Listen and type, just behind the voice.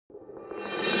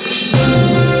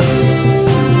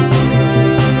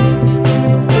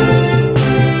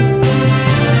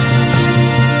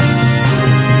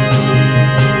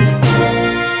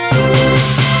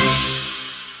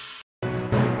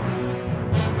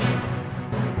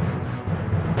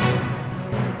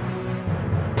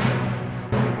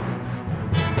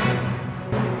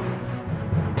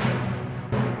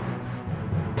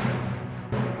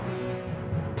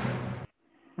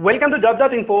Welcome to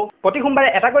job.info. Poti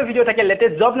Humbare Atako video take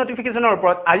latest job notification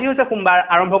report. Aji hoise Humbar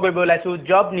arambho koribo olaisu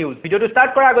job news. Video to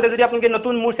start kora agote jodi apnaloke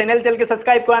notun mur channel telke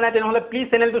subscribe kora nai tenhole please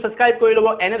channel to subscribe kori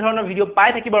lobo ene dhoroner video pai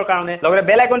thakibor karone logore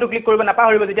bell icon to click koribo napa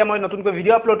horibo jetia moi notun ko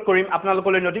video upload korim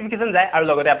apnalokole notification jay aru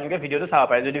logote apnaloke video to saba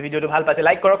pare jodi video to bhal paise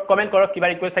like korok comment korok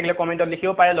kiba request thakile comment ot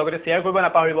likhibo pare logote share koribo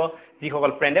napa horibo ji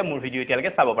hokol friend e mur video etialke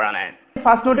sabo para nai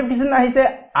First notification ahise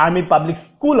Army Public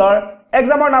School or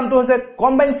exam or naam to hoise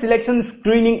Combined Selection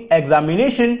Screening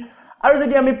Examination aru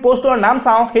jodi ami post or naam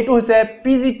sao hetu hoise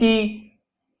PGT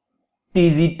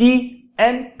TGT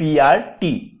and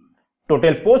PRT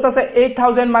total post ase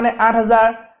 8000 mane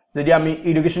 8000 jodi ami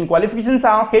education qualification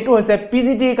sao hetu hoise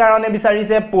PGT karone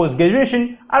bisarise post graduation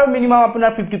aru minimum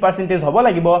apunar 50% hobo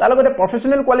lagibo talogote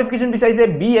professional qualification bisarise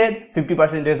B.Ed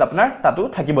 50% apunar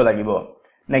tatu thakibo lagibo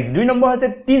Next, 2 number has a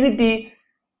TGT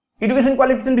education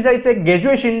qualification besides a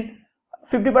graduation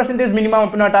 50% minimum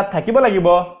apnar tat thakibo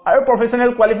lagibo aru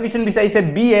professional qualification besides a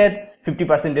B.Ed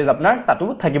 50% apnar tatu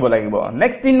thakibo lagibo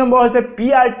Next 3 number has a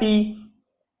PRT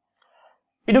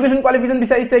education qualification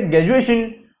besides a graduation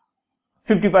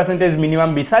 50%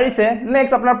 minimum bisarise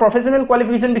next apnar professional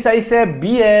qualification besides a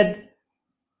B.Ed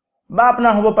ba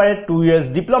apnar hobo pare 2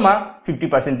 years diploma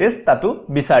 50% tatu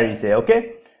bisarise okay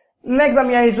Next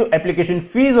আমি আহিছো application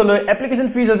fees হলো application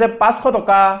fees হৈছে 500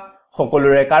 টকা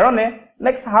সকলোৰে কাৰণে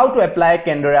next how to apply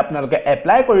কেন্দ্ৰে আপোনালোকে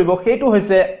apply কৰিব হেতু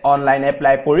হৈছে online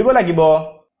apply কৰিব লাগিব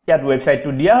ইয়াত website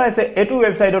টো দিয়া হৈছে এটো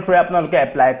website ৰ থ্ৰু আপোনালোকে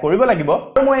apply কৰিব লাগিব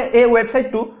আৰু মই এই website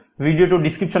টো ভিডিওটো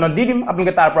ডেসক্ৰিপচনত দি দিম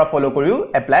আপোনালোকে তাৰ পৰা ফলো কৰিও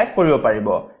apply কৰিব পাৰিব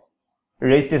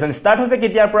registration start হৈছে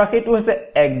কেতিয়াৰ পৰা হেতু হৈছে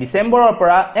 1 ডিসেম্বৰৰ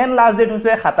পৰা and last date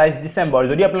হৈছে 27 ডিসেম্বৰ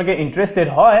যদি আপোনালোকে ইন্টাৰেষ্টেড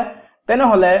হয়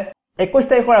তেনেহলে 21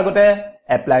 তাৰিখৰ আগতে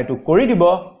apply to kori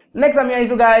dibo next ami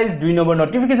aisu guys 2 number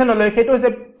notification hole hetu hoise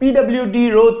PWD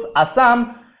roads Assam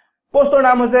post or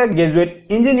naam hoise graduate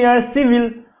engineer civil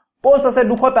post ase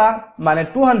 200 ta mane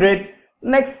 200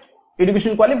 next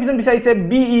education qualification bisaise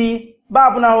BE ba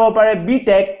apunar hobo pare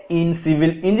B.Tech in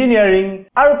civil engineering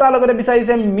aru ta logote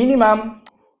bisaise minimum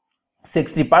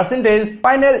 60%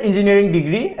 final engineering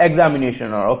degree examination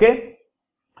okay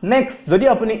next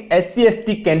jodi apuni SC/ST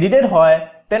candidate hoy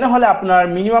তেনেহলে আপোনাৰ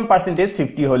minimum percentage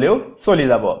 50 হলেও চলি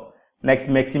যাব next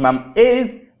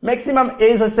maximum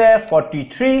as হৈছে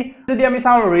 43 যদি আমি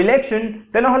চাও রিলেকশন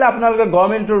তেনেহলে আপোনালোকে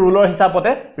গভৰ্নমেন্টৰ ৰুলৰ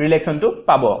হিচাপতে ৰিলেকশনটো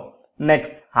পাব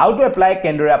নেক্সট হাউ টু এপ্লাই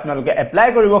কেন্দ্ৰে আপোনালোকে এপ্লাই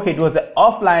কৰিব হেতু হৈছে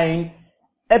অফলাইন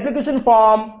এপ্লিকেশন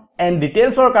ফৰ্ম এন্ড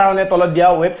ডিটেইলছৰ কাৰণে তলত দিয়া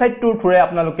ওয়েবসাইটটোৰ থ্ৰুৰে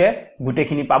আপোনালোকে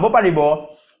গুটেখিনি পাব পাৰিব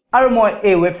আৰু মই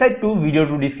এই ওয়েবসাইটটো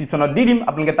ভিডিওটো ডেসক্ৰিপচনত দি দিম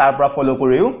আপোনালোকে তাৰ পৰা ফলো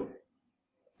কৰিও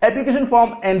application form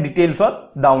and details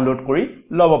download kori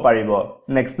lobo paribo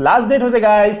next last date hoise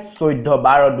guys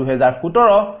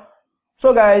 14/12/2017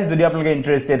 so guys jodi apnaloke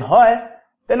interested hoy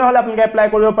tenhole apnaloke apply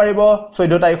koribo paribo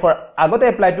 14 tarikhor agote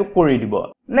apply to kori dibo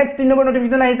next 3 number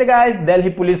notification ahise guys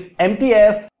Delhi Police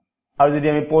MTS aru jodi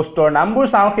ami postor nambur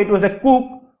sao hetu hoise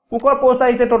cookor post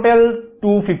ahise total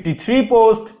 253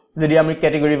 post jodi ami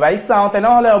category wise sao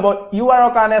tenhole hobo UR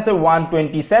karone ase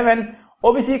 127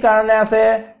 OBC karone ase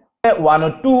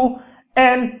 102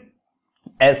 and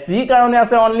SC karone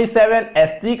ase only 7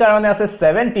 ST karone ase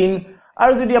 17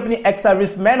 aru jodi apni ex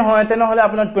serviceman hoy tenhole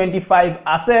apnar 25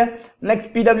 ase next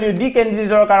PWD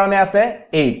candidate or karone ase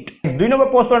 8 next 2 number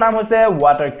post or naam hoise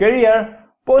water carrier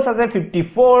post ase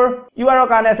 54 UR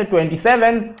karone ase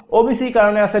 27 OBC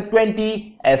karone ase 20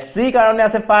 SC karone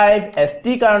ase 5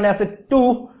 ST karone ase 2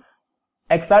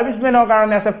 ex serviceman or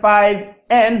karone ase 5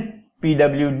 and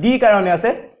PWD karone ase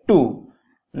 2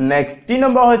 Next 3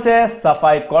 number hoise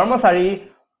safai kormosari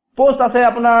post ase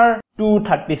apunar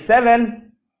 237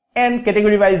 and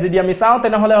category wise jodi ami sao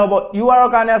tenhole hobo UR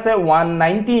karone ase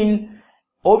 119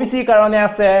 OBC karone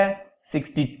ase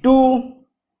 62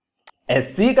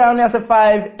 SC karone ase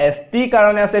 5 ST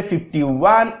karone ase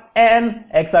 51 and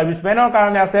ex serviceman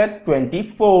karone ase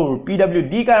 24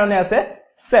 PWD karone ase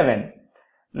 7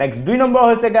 next 2 number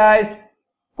hoise guys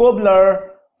cobbler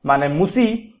mane musi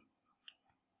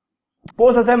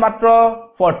post ase matro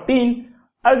 14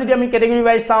 aru jodi ami category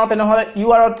wise sao tenhole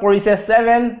UR ot porise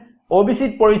 7 OBC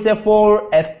t porise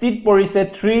 4 ST t porise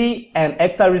 3 and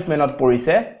ex serviceman ot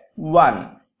porise 1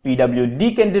 PWD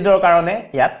candidate karone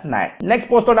yat nai next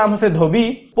post or naam hoise dhobi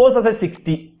post ase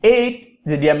 68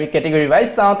 jodi ami category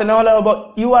wise sao tenhole hobo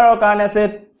UR karone ase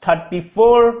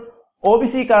 34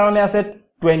 OBC karone ase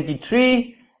 23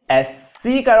 SC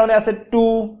karone ase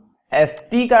 2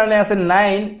 ST karone ase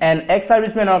 9 and ex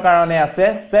serviceman or karone ase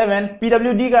 7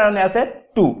 PWD karone ase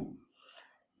 2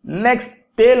 next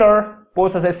tailor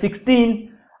post ase 16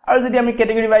 aru jodi ami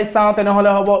category wise sao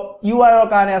tenhole hobo UR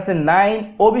karone ase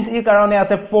 9 OBC karone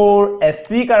ase 4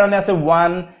 SC karone ase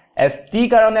 1 ST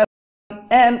কাৰণে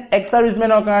and ex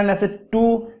servicemenৰ কাৰণে আছে 2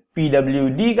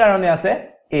 PWD কাৰণে আছে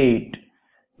 8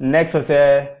 next হৈছে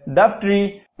DAF 3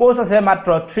 post আছে মাত্ৰ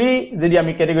 3 যদি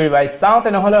আমি category wise চাও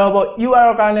তেনেহলে হ'ব UR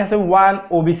ৰ কাৰণে আছে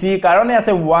 1 OBC কাৰণে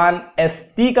আছে 1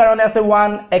 ST কাৰণে আছে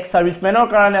 1 ex servicemenৰ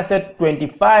কাৰণে আছে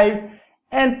 25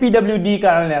 and PWD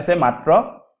কাৰণে আছে মাত্ৰ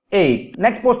 8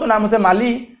 next post নাম হৈছে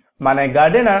মালি মানে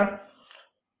গাৰ্ডেনাৰ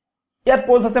ইয়াত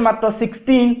পোষ্ট আছে মাত্ৰ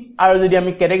 16 আৰু যদি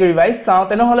আমি ক্যাটেগৰি ওয়াইজ চাও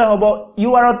তেনেহলে হ'ব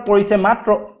UR ত পৰিছে মাত্ৰ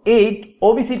 8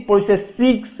 OBC ত পৰিছে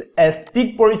 6 ST ত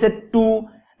পৰিছে 2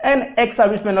 and ex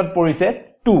servicemen ত পৰিছে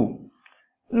 2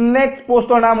 next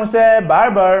পোষ্টৰ নাম হৈছে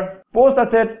বাৰবাৰ পোষ্ট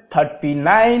আছে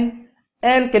 39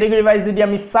 and ক্যাটেগৰি ওয়াইজ যদি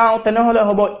আমি চাও তেনেহলে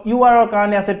হ'ব UR ৰ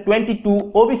কাৰণে আছে 22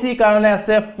 OBC কাৰণে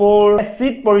আছে 4 ST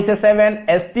ত পৰিছে 7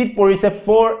 ST ত পৰিছে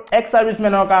 4 ex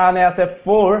servicemen ৰ কাৰণে আছে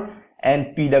 4 and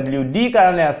PWD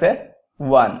কাৰণে আছে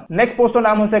 1 next poster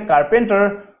নাম হৈছে carpenter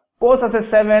post আছে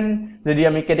 7 যদি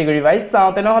আমি category wise চাও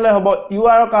তেনেহলে হ'ব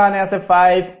UR ৰ কাৰণে আছে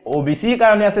 5 OBC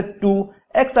কাৰণে আছে 2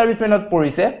 ex servicemen ত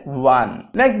পৰিছে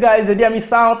 1 next guys যদি আমি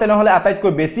চাও তেনেহলে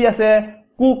আটাইতকৈ বেছি আছে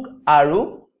cook আৰু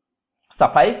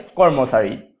সাফাই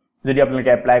কৰ্মচাৰী যদি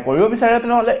আপোনালোকে এপ্লাই কৰিব বিচাৰে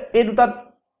তেনেহলে এই দুটা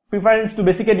প্ৰিফাৰেন্স টু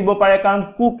বেছিকে দিব পাৰে কাৰণ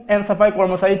cook and সাফাই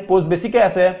কৰ্মচাৰী পোষ্ট বেছিকে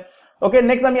আছে ওকে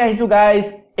নেক্সট আমি আহিছো গাইস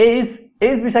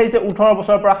এজ বিচাৰিছে 18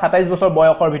 বছৰৰ পৰা 27 বছৰ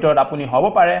বয়সৰ ভিতৰত আপুনি হ'ব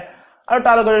পাৰে আৰু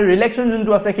তাৰ লগতে ৰিলেকচন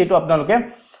যোনটো আছে সেইটো আপোনালোকে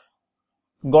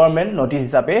গভৰ্ণমেণ্ট নটিচ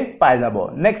হিচাপে পাই যাব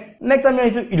নেক্সট আমি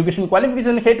আহিছো এডুকেশ্যন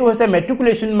কোৱালিফিকেশ্যন সেইটো হৈছে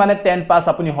মেট্ৰিকুলেশ্যন মানে 10 পাস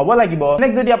আপুনি হ'ব লাগিব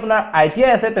নেক্সট যদি আপোনাৰ ITI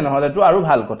আছে তেনেহলেতো আৰু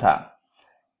ভাল কথা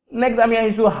নেক্সট আমি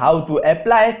আহিছো হাউ টু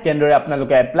এপ্লাই কেনেদৰে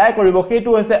আপোনালোকে এপ্লাই কৰিব সেইটো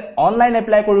হৈছে অনলাইন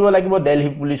এপ্লাই কৰিব লাগিব দিল্লী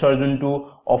পুলিচৰ যোনটো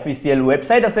অফিচিয়েল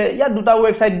ওয়েবসাইট আছে ইয়াত দুটা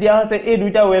ওয়েবসাইট দিয়া আছে এই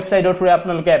দুটা ওয়েবসাইটৰ থ্ৰু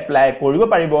আপোনালোকে এপ্লাই কৰিব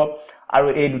পাৰিব আৰু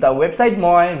এই দুটা ওয়েবসাইট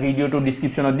মই ভিডিওটো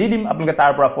ডেসক্ৰিপচনত দি দিম আপোনালোকে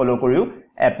তাৰ পৰা ফলো কৰিও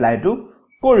এপ্লাইটো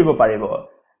কৰিব পাৰিব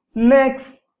নেক্সট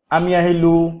আমি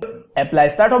আহিলো এপ্লাই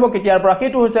ষ্টাৰ্ট হ'ব কেতিয়াৰ পৰা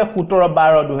সেইটো হৈছে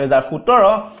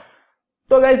 17/12/2017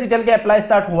 তো গাইস এতিয়ালৈকে এপ্লাই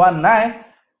ষ্টাৰ্ট হোৱা নাই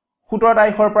 17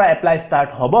 তাৰিখৰ পৰা এপ্লাই ষ্টাৰ্ট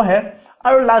হ'বহে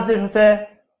আৰু লাষ্ট ডেট হৈছে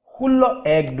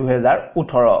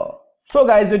 16/1/2018 সো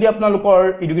গাইস যদি আপোনালোকৰ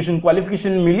এডুকেশ্যন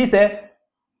কোৱালিফিকেশ্যন মিলিছে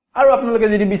আৰু আপোনালোকে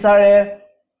যদি বিচাৰে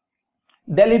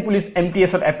দিল্লী পুলিচ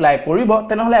MTS ত এপ্লাই কৰিব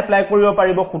তেনেহলে এপ্লাই কৰিব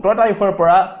পাৰিব 17 তাৰিখৰ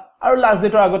পৰা আৰু লাষ্ট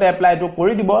ডেটৰ আগতে এপ্লাইটো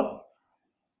কৰি দিব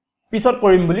পিছত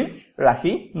কৰিম বুলি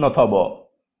ৰাখি নথব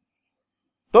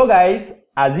তো গাইস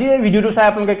আজি এই ভিডিওটো চাই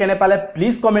আপোনালোকে কেনে পালে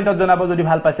প্লিজ কমেন্টত জনাব যদি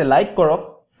ভাল পাইছে লাইক কৰক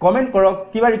কমেন্ট কৰক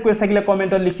কিবা ৰিকুৱেষ্ট থাকিলে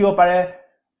কমেন্টত লিখিব পাৰে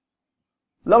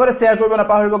লগতে শেয়াৰ কৰিব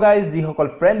নাপাহৰিব গাইস যি সকল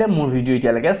ফ্ৰেণ্ডে মোৰ ভিডিও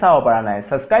এতিয়ালৈকে চাব পৰা নাই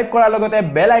সাবস্ক্ৰাইব কৰাৰ লগতে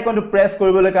বেল আইকনটো প্ৰেছ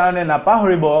কৰিবলৈ কাৰণে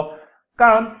নাপাহৰিব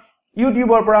কাৰণ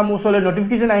ইউটিউবৰ পৰা মোৰ ওচৰলৈ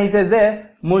নটিফিকেশন আহিছে যে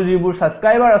মোৰ যিবোৰ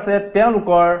সাবস্ক্ৰাইবাৰ আছে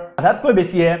তেওঁলোকৰ আধাতকৈ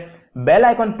বেছিয়ে বেল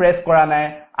আইকন প্ৰেছ কৰা নাই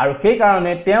আৰু সেই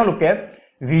কাৰণে তেওঁলোকে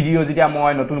ভিডিও যেতিয়া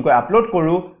মই নতুনকৈ আপলোড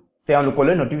কৰো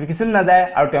তেওঁলোকলৈ নটিফিকেশন নাযায়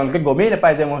আৰু তেওঁলোকে গমেই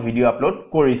নাপায় যে মই ভিডিও আপলোড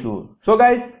কৰিছো সো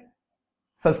গাইস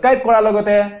সাবস্ক্ৰাইব কৰাৰ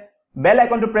লগতে বেল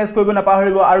আইকনটো প্ৰেছ কৰিব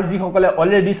নাপাহৰিব আৰু যি সকলে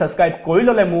অলৰেডি সাবস্ক্ৰাইব কৰি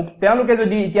ললে মোক তেওঁলোকে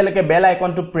যদি এতিয়ালৈকে বেল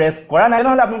আইকনটো প্ৰেছ কৰা নাই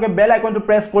নহলে আপোনালোকে বেল আইকনটো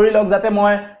প্ৰেছ কৰি লওক যাতে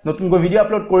মই নতুনকৈ ভিডিও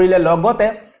আপলোড কৰিলে লগতে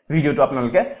ভিডিওটো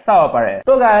আপোনালোকে চাব পাৰে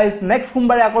তো গাইস নেক্সট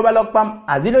সোমবাৰে আকৌ লগ পাম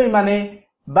আজিলৈ ইমানেই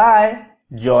বাই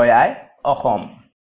জয় আই অসম